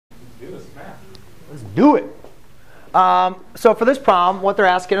do this math. Let's do it. So for this problem, what they're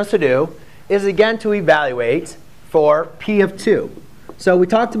asking us to do is, again, to evaluate for p of 2. So we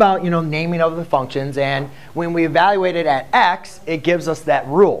talked about naming of the functions. And when we evaluate it at x, it gives us that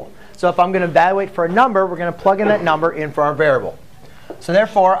rule. So if I'm going to evaluate for a number, we're going to plug in that number in for our variable. So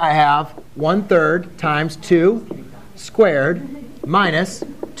therefore, I have 1/3 times 2 squared minus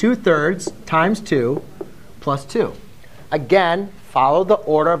 2/3 times 2 plus 2. Again, follow the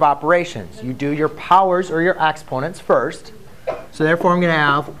order of operations. You do your powers or your exponents first. So therefore, I'm going to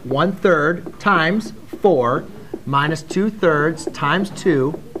have 1/3 times 4 minus 2/3 times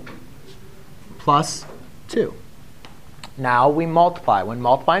 2 plus 2. Now we multiply. When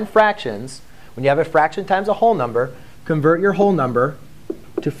multiplying fractions, when you have a fraction times a whole number, convert your whole number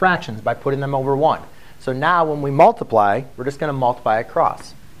to fractions by putting them over 1. So now when we multiply, we're just going to multiply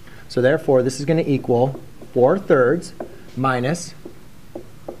across. So therefore, this is going to equal 4/3 minus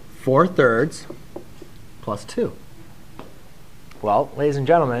 4/3 plus 2. Well, ladies and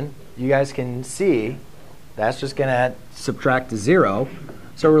gentlemen, you guys can see that's just going to subtract to 0.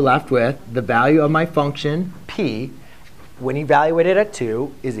 So we're left with the value of my function p, when evaluated at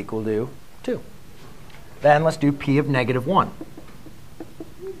 2, is equal to 2. Then let's do p of -1.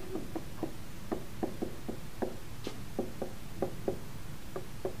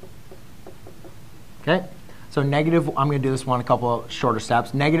 Okay, so I'm going to do this one a couple of shorter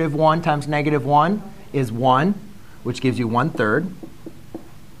steps. -1 times -1 is 1, which gives you 1/3.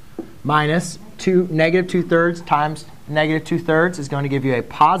 Minus -2/3 times -2/3 is going to give you a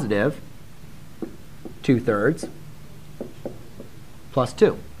positive 2/3 plus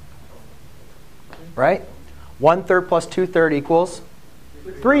 2. Right? 1/3 plus 2/3 equals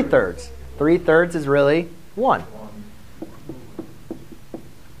 3/3. 3/3 is really 1.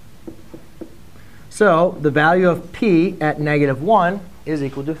 So the value of p at -1 is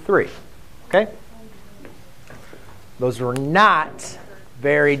equal to 3. Okay? Those were not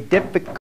very difficult.